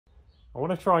I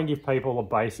want to try and give people a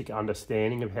basic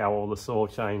understanding of how all the saw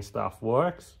chain stuff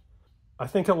works. I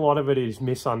think a lot of it is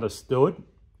misunderstood,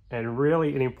 and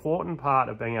really an important part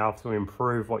of being able to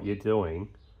improve what you're doing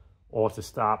or to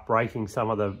start breaking some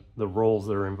of the rules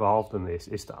that are involved in this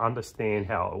is to understand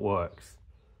how it works.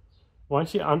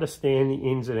 Once you understand the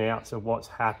ins and outs of what's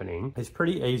happening, it's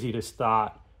pretty easy to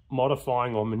start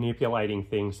modifying or manipulating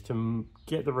things to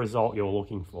get the result you're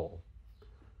looking for.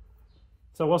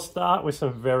 So we'll start with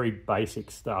some very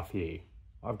basic stuff here.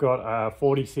 I've got a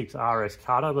 46 RS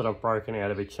cutter that I've broken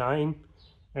out of a chain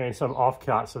and some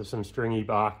offcuts of some stringy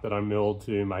bark that I milled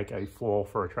to make a floor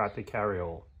for a tractor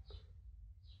carryall.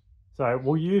 So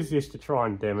we'll use this to try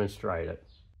and demonstrate it.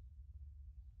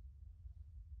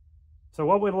 So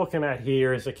what we're looking at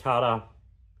here is a cutter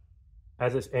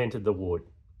as it's entered the wood.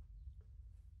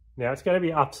 Now it's going to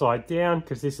be upside down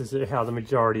because this is how the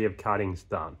majority of cutting's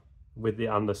done, with the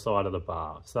underside of the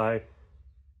bar. So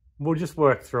we'll just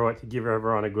work through it to give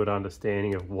everyone a good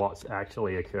understanding of what's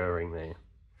actually occurring there.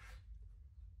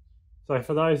 So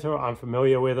for those who are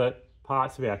unfamiliar with it,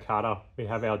 parts of our cutter, we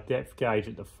have our depth gauge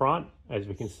at the front. As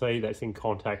we can see, that's in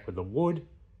contact with the wood.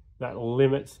 That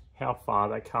limits how far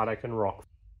that cutter can rock.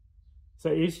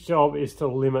 So each job is to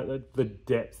limit the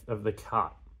depth of the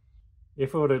cut.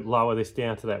 If we were to lower this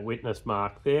down to that witness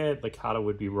mark there, the cutter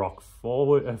would be rocked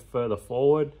forward, further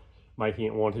forward, making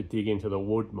it want to dig into the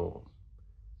wood more.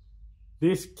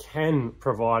 This can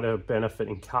provide a benefit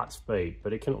in cut speed,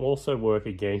 but it can also work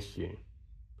against you.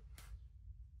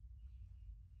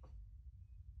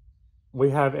 We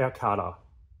have our cutter.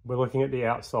 We're looking at the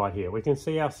outside here. We can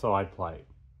see our side plate.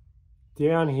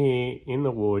 Down here in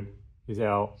the wood is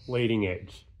our leading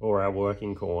edge, or our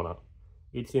working corner.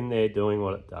 It's in there doing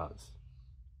what it does.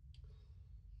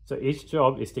 So each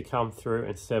job is to come through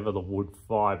and sever the wood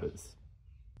fibres.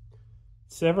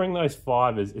 Severing those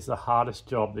fibres is the hardest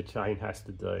job the chain has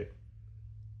to do.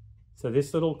 So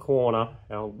this little corner,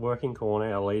 our working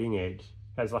corner, our leading edge,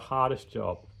 has the hardest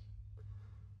job.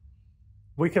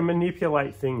 We can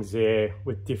manipulate things there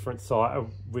with different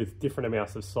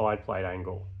amounts of side plate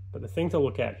angle. But the thing to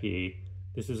look at here,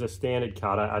 this is a standard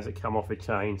cutter as it come off a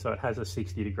chain, so it has a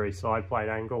 60-degree side plate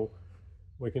angle.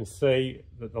 We can see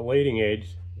that the leading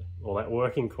edge, or that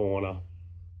working corner,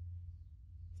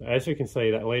 so as you can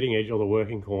see, that leading edge or the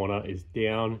working corner is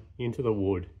down into the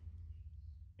wood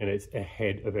and it's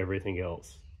ahead of everything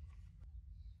else.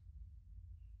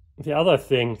 The other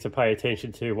thing to pay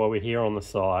attention to while we're here on the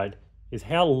side is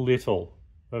how little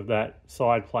of that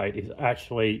side plate is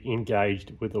actually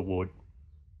engaged with the wood.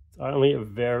 It's only a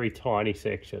very tiny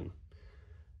section.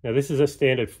 Now this is a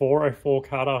standard 404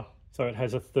 cutter, so it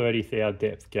has a 30 thou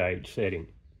depth gauge setting.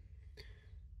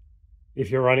 If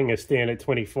you're running a standard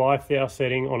 25 thou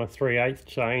setting on a 3/8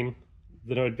 chain,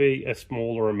 then it would be a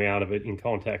smaller amount of it in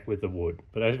contact with the wood.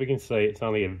 But as we can see, it's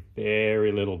only a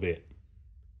very little bit.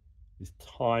 This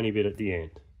tiny bit at the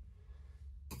end.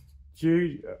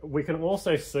 We can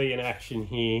also see in action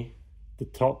here the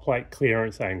top plate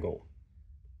clearance angle.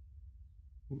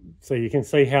 So you can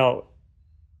see how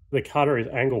the cutter is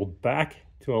angled back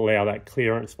to allow that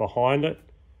clearance behind it.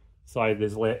 So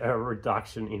there's a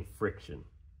reduction in friction.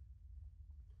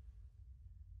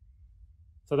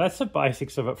 So that's the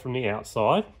basics of it from the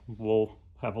outside. We'll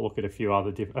have a look at a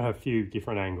few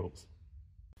different angles.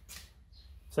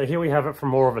 So here we have it from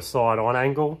more of a side-on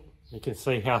angle. You can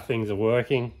see how things are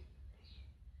working.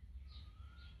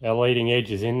 Our leading edge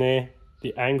is in there.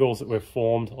 The angles that we've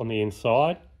formed on the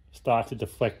inside start to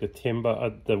deflect the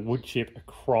timber, the wood chip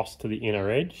across to the inner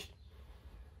edge.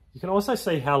 You can also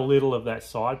see how little of that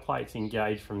side plate's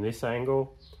engaged from this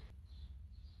angle.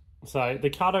 So the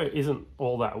cutter isn't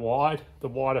all that wide. The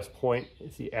widest point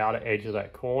is the outer edge of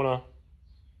that corner.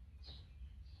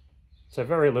 So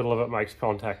very little of it makes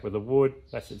contact with the wood.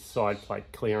 That's its side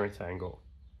plate clearance angle.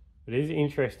 It is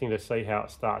interesting to see how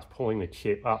it starts pulling the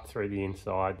chip up through the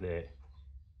inside there.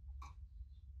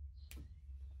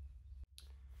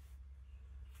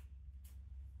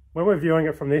 When we're viewing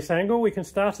it from this angle, we can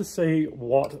start to see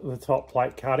what the top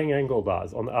plate cutting angle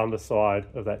does on the underside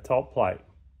of that top plate.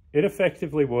 It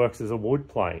effectively works as a wood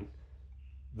plane.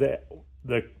 The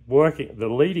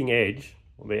leading edge,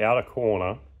 or the outer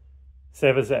corner,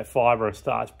 severs that fibre and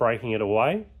starts breaking it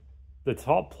away. The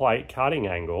top plate cutting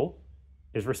angle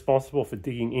is responsible for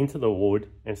digging into the wood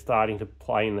and starting to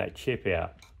plane that chip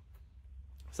out.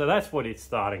 So that's what it's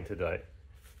starting to do.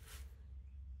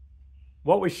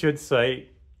 What we should see,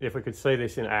 if we could see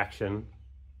this in action,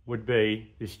 would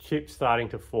be this chip starting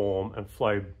to form and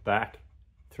flow back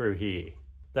through here.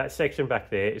 That section back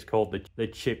there is called the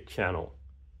chip channel.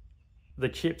 The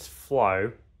chips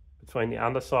flow between the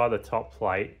underside of the top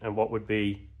plate and what would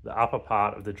be the upper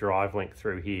part of the drive link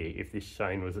through here if this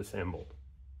chain was assembled.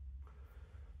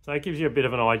 So it gives you a bit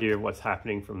of an idea of what's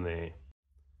happening from there.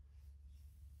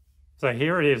 So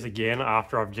here it is again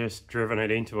after I've just driven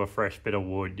it into a fresh bit of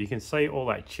wood. You can see all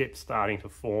that chip starting to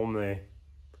form there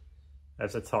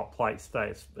as the top plate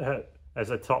starts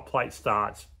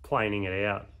planing it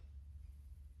out.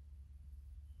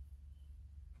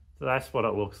 So that's what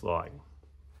it looks like.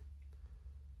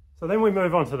 So then we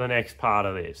move on to the next part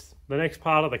of this. The next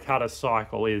part of the cutter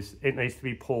cycle is it needs to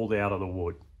be pulled out of the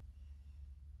wood.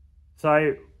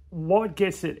 So what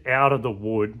gets it out of the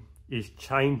wood is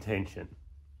chain tension.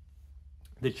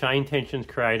 The chain tension is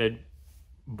created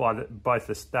by both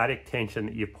the static tension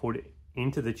that you put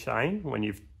into the chain when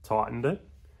you've tightened it.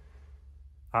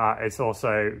 It's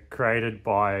also created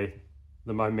by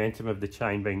the momentum of the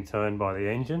chain being turned by the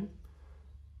engine.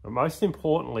 But most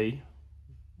importantly,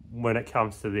 when it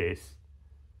comes to this,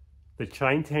 the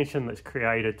chain tension that's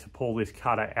created to pull this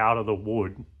cutter out of the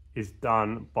wood is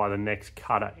done by the next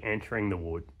cutter entering the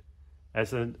wood.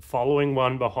 As the following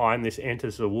one behind this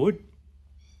enters the wood,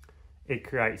 it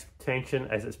creates tension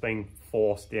as it's being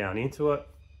forced down into it,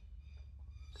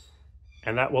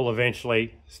 and that will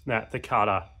eventually snap the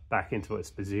cutter back into its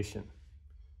position.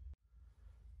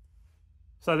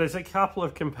 So there's a couple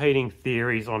of competing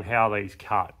theories on how these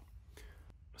cut.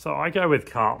 So I go with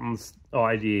Carlton's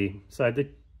idea. So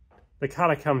the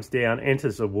cutter comes down,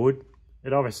 enters the wood,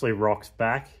 it obviously rocks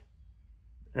back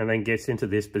and then gets into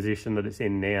this position that it's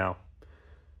in now.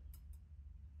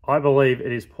 I believe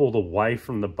it is pulled away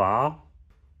from the bar.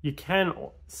 You can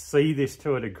see this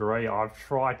to a degree. I've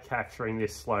tried capturing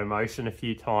this slow motion a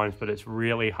few times, but it's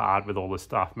really hard with all the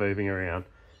stuff moving around.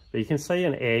 But you can see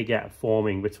an air gap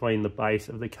forming between the base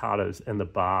of the cutters and the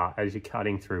bar as you're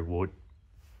cutting through wood.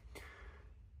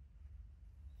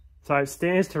 So it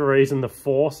stands to reason the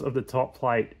force of the top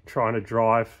plate trying to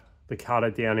drive the cutter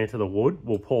down into the wood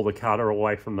will pull the cutter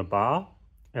away from the bar,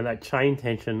 and that chain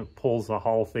tension pulls the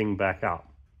whole thing back up.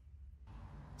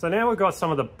 So now we've got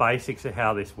some of the basics of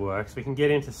how this works. We can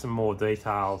get into some more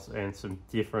details and some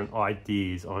different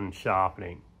ideas on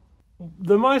sharpening.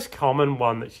 The most common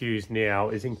one that's used now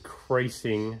is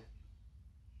increasing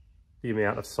the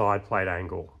amount of side plate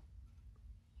angle,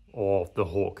 or the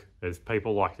hook, as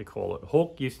people like to call it.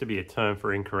 Hook used to be a term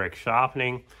for incorrect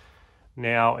sharpening.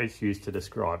 Now it's used to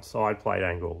describe side plate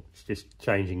angle. It's just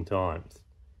changing times.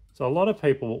 So a lot of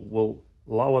people will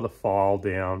lower the file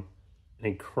down and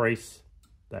increase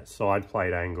that side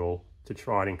plate angle to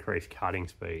try and increase cutting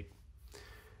speed.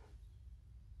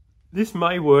 This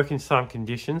may work in some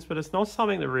conditions, but it's not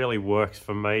something that really works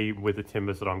for me with the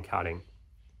timbers that I'm cutting.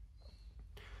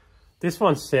 This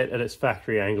one's set at its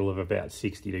factory angle of about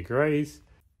 60 degrees.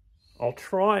 I'll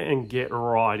try and get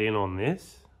right in on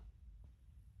this.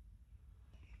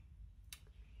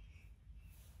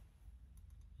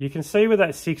 You can see with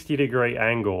that 60-degree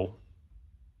angle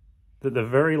that the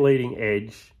very leading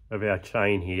edge of our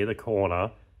chain here, the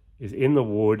corner, is in the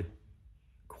wood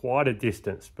quite a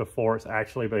distance before it's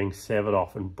actually being severed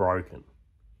off and broken.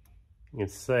 You can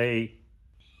see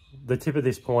the tip of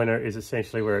this pointer is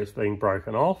essentially where it's being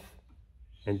broken off,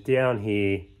 and down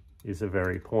here is the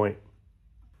very point.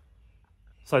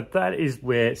 So that is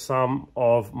where some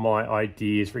of my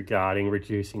ideas regarding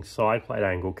reducing side plate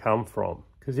angle come from.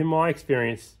 Because in my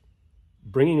experience,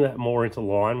 bringing that more into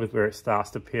line with where it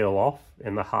starts to peel off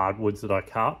and the hardwoods that I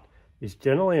cut is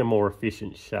generally a more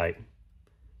efficient shape.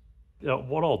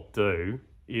 What I'll do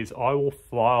is I will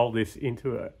file this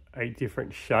into a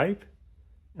different shape,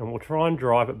 and we'll try and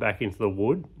drive it back into the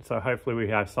wood. So hopefully we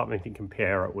have something to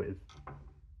compare it with.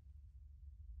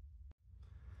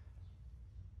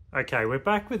 Okay, we're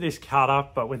back with this cutter,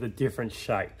 but with a different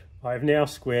shape. I've now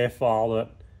square filed it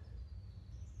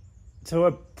to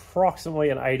approximately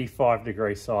an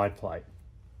 85-degree side plate.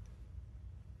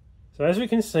 So as we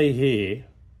can see here,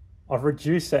 I've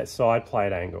reduced that side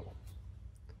plate angle.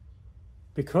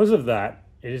 Because of that,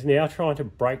 it is now trying to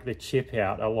break the chip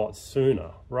out a lot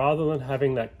sooner. Rather than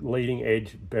having that leading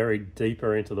edge buried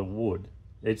deeper into the wood,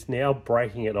 it's now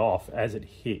breaking it off as it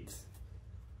hits.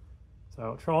 So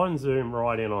I'll try and zoom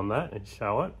right in on that and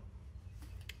show it.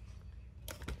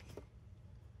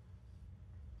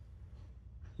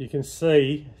 You can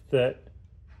see that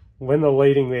when the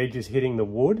leading edge is hitting the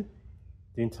wood,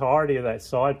 the entirety of that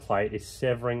side plate is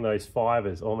severing those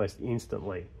fibers almost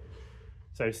instantly.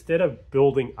 So instead of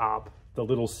building up the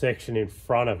little section in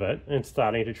front of it and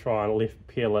starting to try and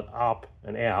peel it up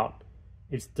and out,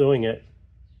 it's doing it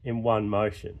in one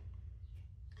motion.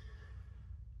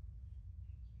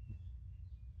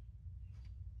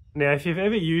 Now, if you've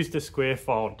ever used a square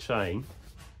filed chain,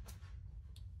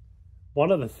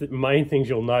 One of the main things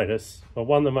you'll notice, or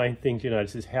one of the main things you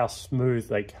notice, is how smooth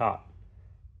they cut.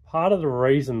 Part of the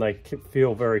reason they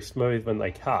feel very smooth when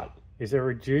they cut is they're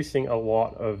reducing a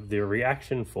lot of the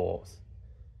reaction force.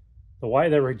 The way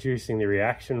they're reducing the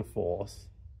reaction force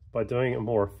by doing a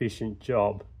more efficient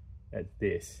job at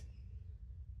this.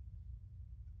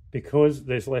 Because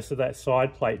there's less of that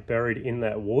side plate buried in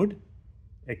that wood,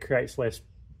 it creates less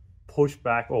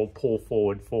pushback or pull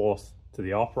forward force to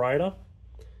the operator.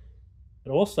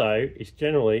 And also, it's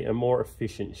generally a more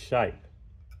efficient shape.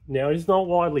 Now, it is not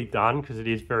widely done because it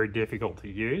is very difficult to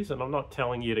use, and I'm not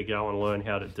telling you to go and learn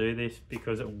how to do this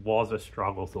because it was a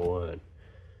struggle to learn.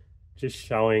 Just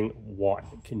showing what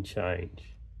can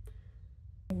change.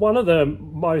 One of the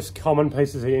most common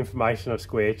pieces of information of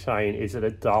square chain is that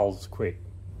it dulls quick.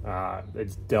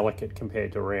 It's delicate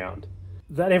compared to round.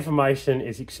 That information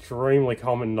is extremely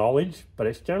common knowledge, but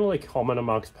it's generally common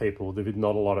amongst people with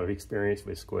not a lot of experience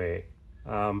with square.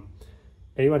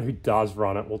 Anyone who does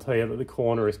run it will tell you that the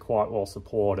corner is quite well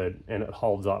supported and it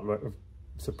holds up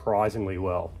surprisingly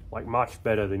well, like much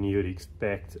better than you would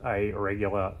expect a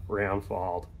regular round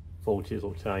filed full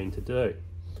chisel chain to do.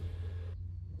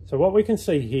 So what we can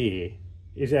see here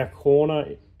is our corner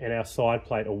and our side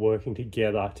plate are working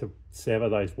together to sever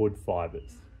those wood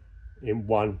fibers in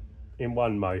one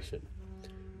motion.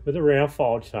 With a round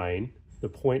filed chain, the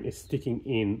point is sticking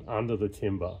in under the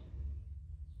timber.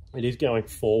 It is going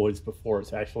forwards before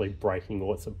it's actually breaking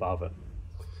what's above it.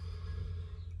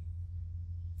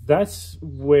 That's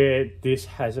where this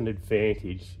has an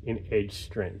advantage in edge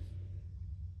strength.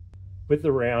 With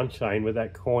the round chain, with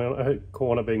that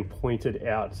corner being pointed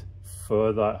out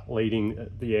further, leading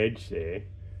the edge there,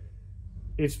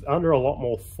 it's under a lot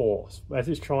more force. As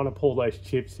it's trying to pull those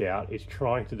chips out, it's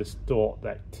trying to distort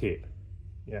that tip.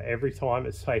 You know, every time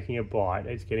it's taking a bite,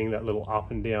 it's getting that little up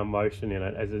and down motion in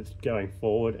it as it's going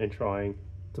forward and trying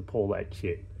to pull that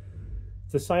chip.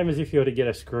 It's the same as if you were to get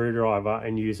a screwdriver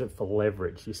and use it for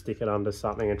leverage. You stick it under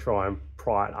something and try and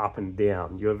pry it up and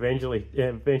down. You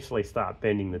eventually start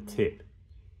bending the tip.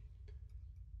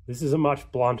 This is a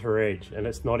much blunter edge and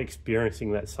it's not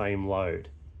experiencing that same load.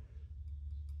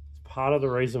 It's part of the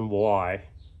reason why,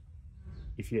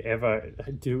 if you ever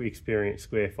do experience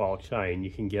square file chain, you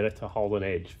can get it to hold an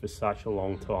edge for such a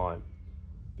long time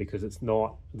because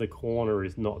the corner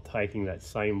is not taking that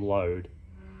same load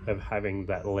of having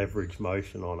that leverage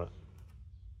motion on it.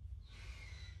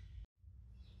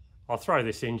 I'll throw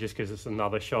this in just because it's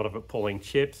another shot of it pulling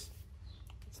chips.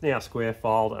 It's now square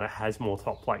filed and it has more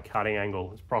top plate cutting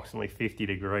angle. It's approximately 50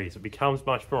 degrees. It becomes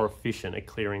much more efficient at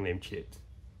clearing them chips.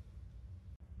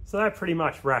 So that pretty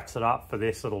much wraps it up for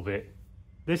this little bit.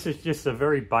 This is just the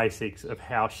very basics of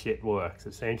how shit works,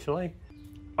 essentially.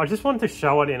 I just wanted to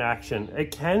show it in action.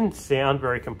 It can sound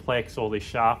very complex, all this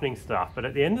sharpening stuff, but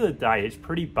at the end of the day, it's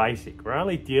pretty basic. We're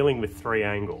only dealing with 3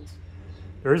 angles.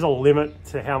 There is a limit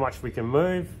to how much we can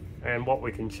move and what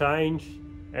we can change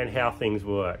and how things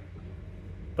work.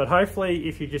 But hopefully,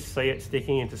 if you just see it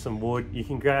sticking into some wood, you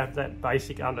can grab that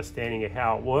basic understanding of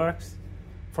how it works.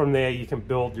 From there, you can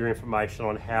build your information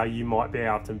on how you might be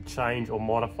able to change or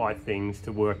modify things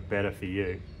to work better for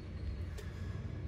you.